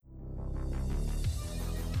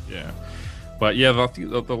Yeah. But yeah, I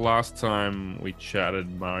think the last time we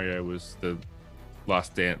chatted, Mario, was the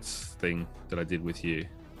Last Dance thing that I did with you,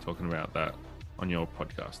 talking about that on your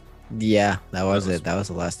podcast. Yeah, that was it. That was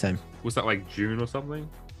the last time. Was that like June or something?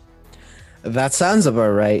 That sounds about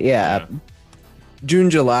right. Yeah. June,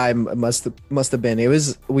 July must have been.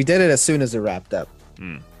 We did it as soon as it wrapped up.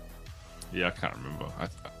 Yeah, I can't remember.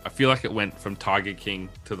 I feel like it went from Tiger King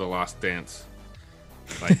to The Last Dance.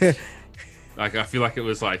 Like, like I feel like it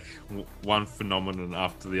was like one phenomenon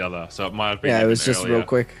after the other. So it might have been. Yeah, it was just earlier. real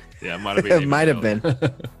quick. Yeah, it might have been. It might have been.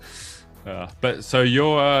 But so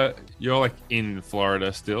you're like in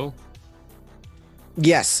Florida still?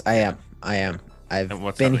 Yes, I am.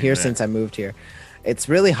 I've been here since I moved here. It's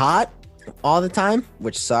really hot all the time,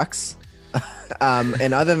 which sucks.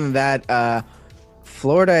 And other than that,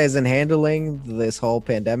 Florida isn't handling this whole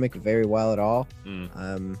pandemic very well at all.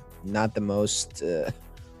 Not the most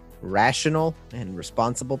rational and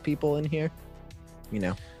responsible people in here, you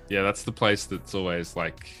know. Yeah, that's the place that's always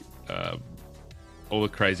like all the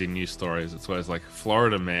crazy news stories. It's always like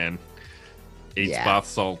Florida man eats bath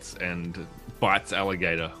salts and bites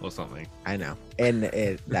alligator or something. I know, and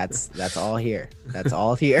that's all here. That's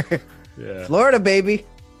all here. Yeah, Florida, baby.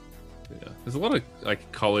 Yeah, there's a lot of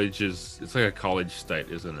like colleges. It's like a college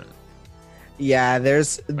state, isn't it? Yeah,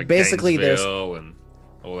 there's like basically Gainesville and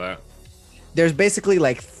all that. There's basically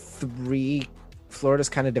like three. Florida's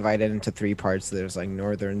kind of divided into three parts. There's like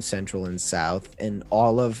northern, central, and south, and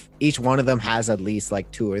each one of them has at least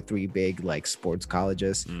like 2 or 3 big like sports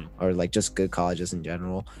colleges or like just good colleges in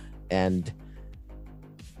general, and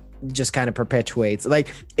just kind of perpetuates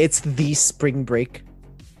like it's the spring break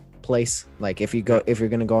place. Like if you're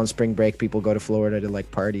gonna go on spring break, people go to Florida to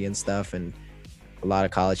like party and stuff, and a lot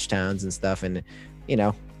of college towns and stuff, and you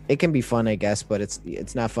know it can be fun, I guess, but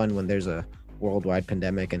it's not fun when there's a worldwide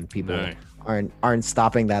pandemic and people aren't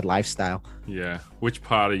stopping that lifestyle. Yeah. Which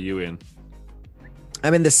part are you in?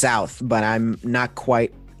 I'm in the south, but I'm not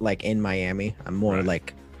quite like in Miami. I'm more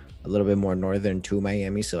like a little bit more northern to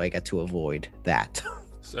Miami, so I get to avoid that.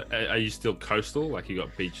 So are you still coastal? Like you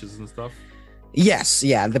got beaches and stuff? Yes,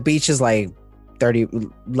 yeah. The beach is like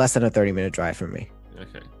less than a 30-minute drive from me.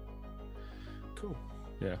 Okay. Cool.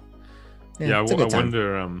 Yeah. Yeah. I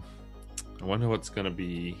wonder what's gonna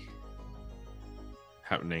be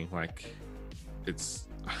happening. Like, it's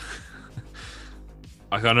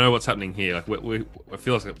like I know what's happening here. Like it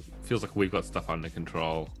feels like we've got stuff under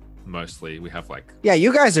control. Mostly, we have like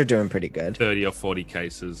you guys are doing pretty good. 30 or 40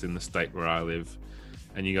 cases in the state where I live,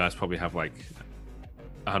 and you guys probably have like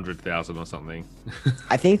 100,000 or something.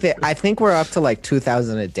 I think we're up to like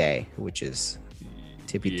 2,000 a day, which is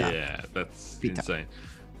tippy top. Yeah, that's insane.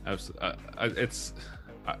 I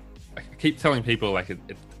keep telling people like it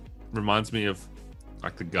reminds me of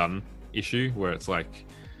like the gun issue where it's like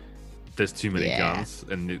there's too many guns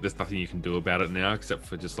and there's nothing you can do about it now except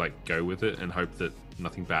for just like go with it and hope that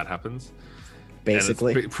nothing bad happens.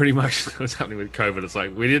 Basically, and it's pretty much what's happening with COVID. It's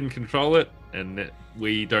like we didn't control it, and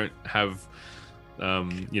we don't have,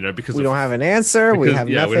 because we don't have an answer. We have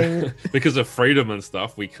nothing because of freedom and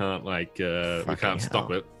stuff. We can't we can't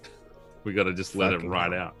stop it. We got to just let it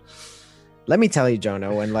ride out. Let me tell you,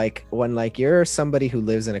 Jonah, when you're somebody who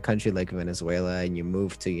lives in a country like Venezuela and you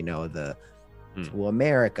move to, to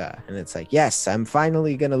America, and it's like, yes, I'm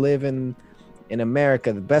finally going to live in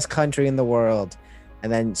America, the best country in the world.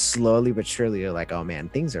 And then slowly but surely you're like, oh man,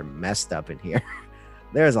 things are messed up in here.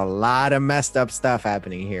 There's a lot of messed up stuff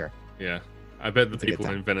happening here. Yeah. I bet the people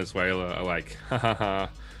in Venezuela are like, ha ha ha,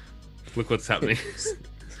 look what's happening.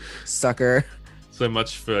 Sucker. So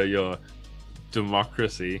much for your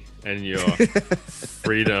democracy and your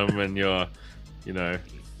freedom and your,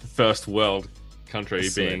 first world country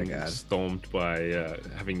being stormed by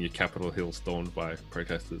having your Capitol Hill stormed by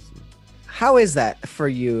protesters. How is that for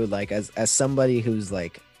you, like as somebody who's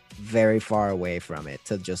like very far away from it,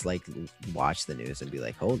 to just like watch the news and be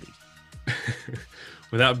like, holy.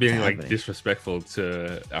 Without being like disrespectful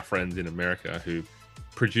to our friends in America who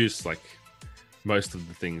produce like most of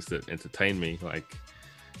the things that entertain me, like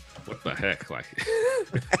what the heck, like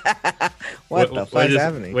what the fuck is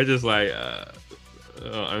happening? We're just like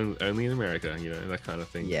only in America, that kind of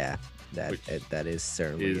thing. Yeah, that is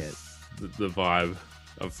certainly the vibe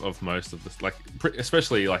of most of this, like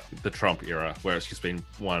especially like the Trump era, where it's just been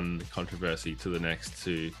one controversy to the next,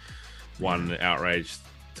 to one outrage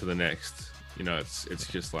to the next. It's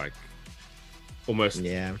just like almost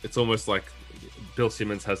it's almost like Bill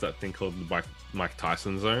Simmons has that thing called the Mike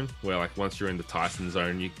Tyson zone, where like once you're in the Tyson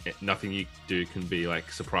zone, nothing you do can be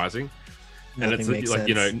like surprising. Nothing and it's like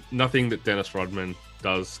sense. Nothing that Dennis Rodman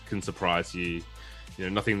does can surprise you.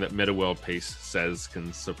 nothing that Meta World Peace says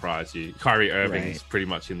can surprise you. Kyrie Irving's pretty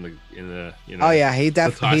much in the Oh yeah, he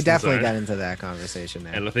definitely zone. got into that conversation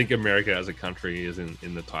now. And I think America as a country is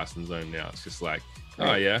in the Tyson zone now. It's just like,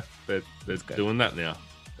 oh yeah, they're doing that now.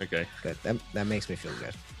 Okay, good. That makes me feel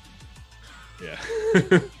good. Yeah,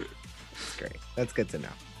 that's great. That's good to know.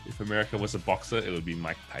 If America was a boxer, it would be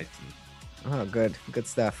Mike Tyson. Oh, good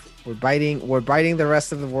stuff. We're biting the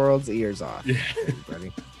rest of the world's ears off. Yeah,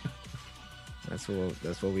 everybody. That's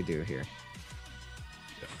what we do here.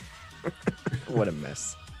 Yeah. What a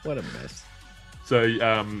mess.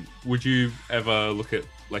 So, would you ever look at,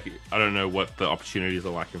 like, I don't know what the opportunities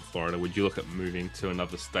are like in Florida. Would you look at moving to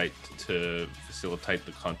another state to facilitate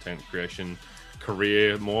the content creation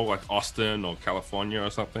career more, like Austin or California or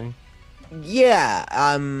something? Yeah.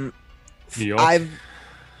 New York?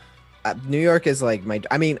 New York is like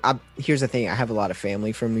here's the thing. I have a lot of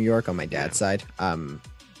family from New York on my dad's side.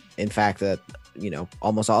 In fact,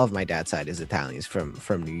 almost all of my dad's side is Italians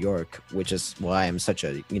from New York, which is why I'm such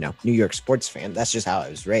a, New York sports fan. That's just how I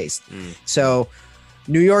was raised. So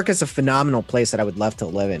New York is a phenomenal place that I would love to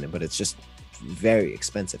live in, but it's just very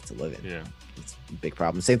expensive to live in. Yeah. It's a big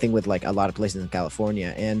problem. Same thing with like a lot of places in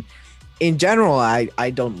California. And in general, I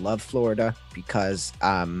don't love Florida because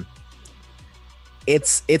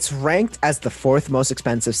it's ranked as the 4th most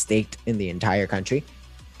expensive state in the entire country.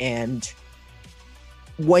 And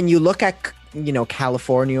when you look at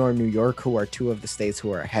California or New York, who are 2 of the states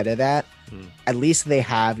who are ahead of that, at least they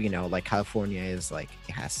have, like California is like,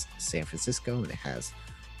 it has San Francisco and it has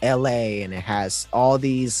LA and it has all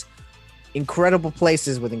these incredible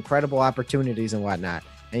places with incredible opportunities and whatnot.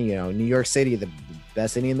 And, New York City, the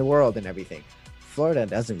best city in the world and everything. Florida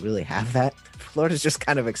doesn't really have that. Florida's just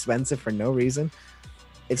kind of expensive for no reason.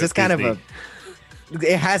 It's just kind of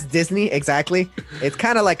it has Disney, exactly. It's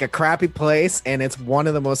kind of like a crappy place, and it's one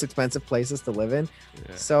of the most expensive places to live in.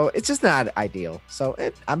 Yeah. So it's just not ideal. So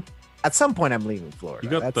at some point I'm leaving Florida.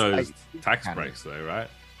 You got those tax breaks though, right?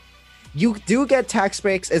 You do get tax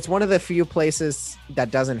breaks. It's one of the few places that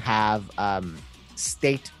doesn't have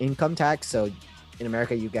state income tax. So in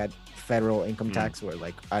America, you get federal income tax, where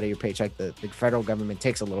like out of your paycheck, the federal government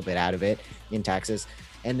takes a little bit out of it in taxes.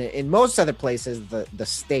 And in most other places, the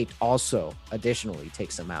state also additionally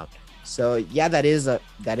takes them out. So yeah, that is a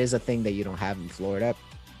thing that you don't have in Florida.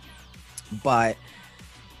 But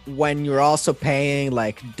when you're also paying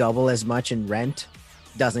like double as much in rent,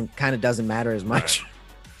 doesn't matter as much.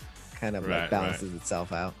 Kind of like balances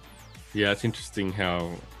itself out. Yeah, it's interesting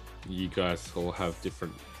how you guys all have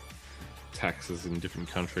different taxes in different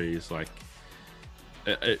countries. Like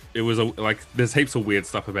it was like there's heaps of weird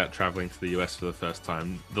stuff about traveling to the US for the first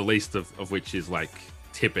time, the least of which is like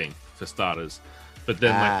tipping for starters. But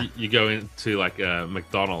then like you go into like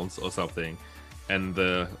McDonald's or something, and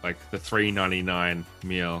the $3.99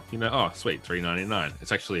 meal, oh sweet, $3.99,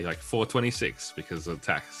 it's actually like $4.26 because of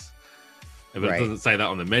tax. But it doesn't say that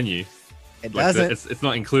on the menu. It doesn't. It's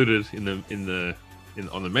not included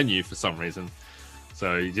on the menu for some reason.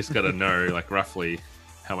 So you just got to know like roughly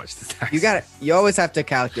how much the tax. You always have to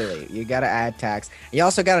calculate. You got to add tax. You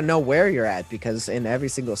also got to know where you're at, because in every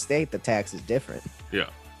single state the tax is different. Yeah.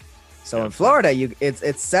 So in Florida, it's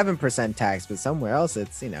 7% tax, but somewhere else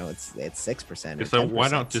it's 6%. So why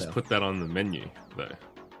not just put that on the menu though?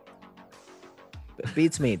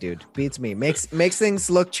 Beats me, dude. Beats me. Makes things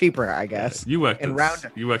look cheaper, I guess. You worked in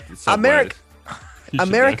round. You worked at Subway.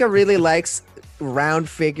 America really likes round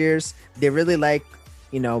figures. They really like,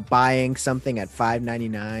 buying something at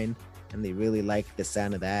 $5.99, and they really like the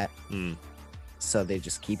sound of that. So they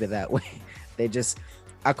just keep it that way.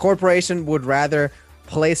 A corporation would rather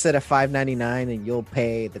place it at $5.99 and you'll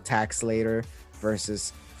pay the tax later,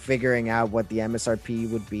 versus figuring out what the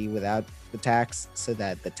MSRP would be without the tax, so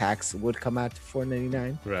that the tax would come out to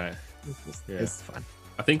 $4.99. Right. It's fun.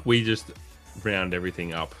 I think we just round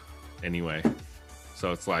everything up anyway.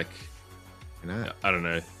 So it's like, I don't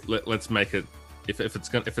know. Let's make it, if it's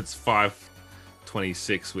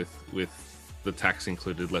 $5.26 with the tax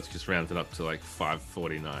included, let's just round it up to like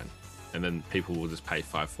 $5.49, and then people will just pay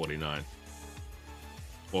 $5.49,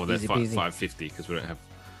 or they're $5.50 because we don't have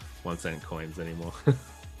 1 cent coins anymore.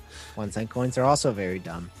 1 cent coins are also very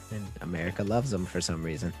dumb, and America loves them for some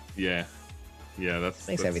reason. Yeah, that's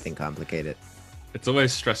everything complicated. It's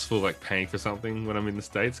always stressful, like paying for something when I'm in the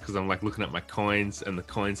States, because I'm like looking at my coins, and the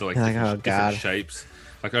coins are like different shapes.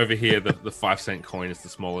 Like over here, the 5 cent coin is the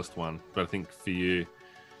smallest one, but I think for you,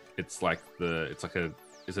 it's like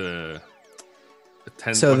is it a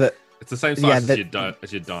 10? So it's the same size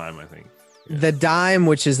as your dime, I think. Yeah. The dime,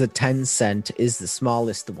 which is the 10 cent, is the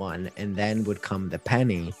smallest one, and then would come the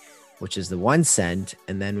penny, which is the 1 cent,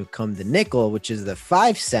 and then would come the nickel, which is the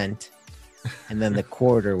 5 cent, and then the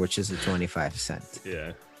quarter, which is the 25 cent.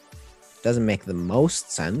 Yeah. Doesn't make the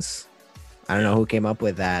most sense. I don't know who came up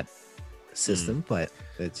with that system, but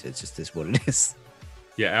it just is what it is.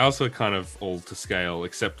 Yeah, ours are kind of all to scale,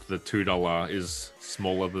 except the $2 is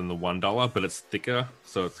smaller than the $1, but it's thicker.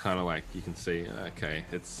 So it's kind of like you can see, okay,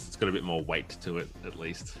 it's got a bit more weight to it, at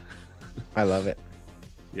least. I love it.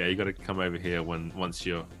 Yeah, you got to come over here once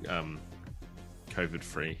you're COVID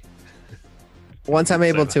free. Once I'm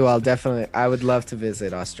able to, I would love to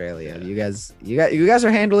visit Australia. Yeah. You guys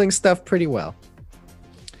are handling stuff pretty well.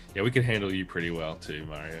 Yeah, we can handle you pretty well too,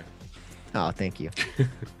 Mario. Oh, thank you.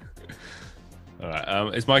 All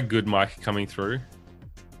right. Is my good mic coming through?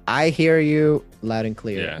 I hear you loud and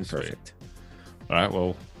clear and sweet. perfect. All right.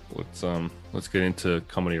 Well, let's get into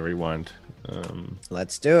Comedy Rewind.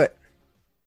 Let's do it.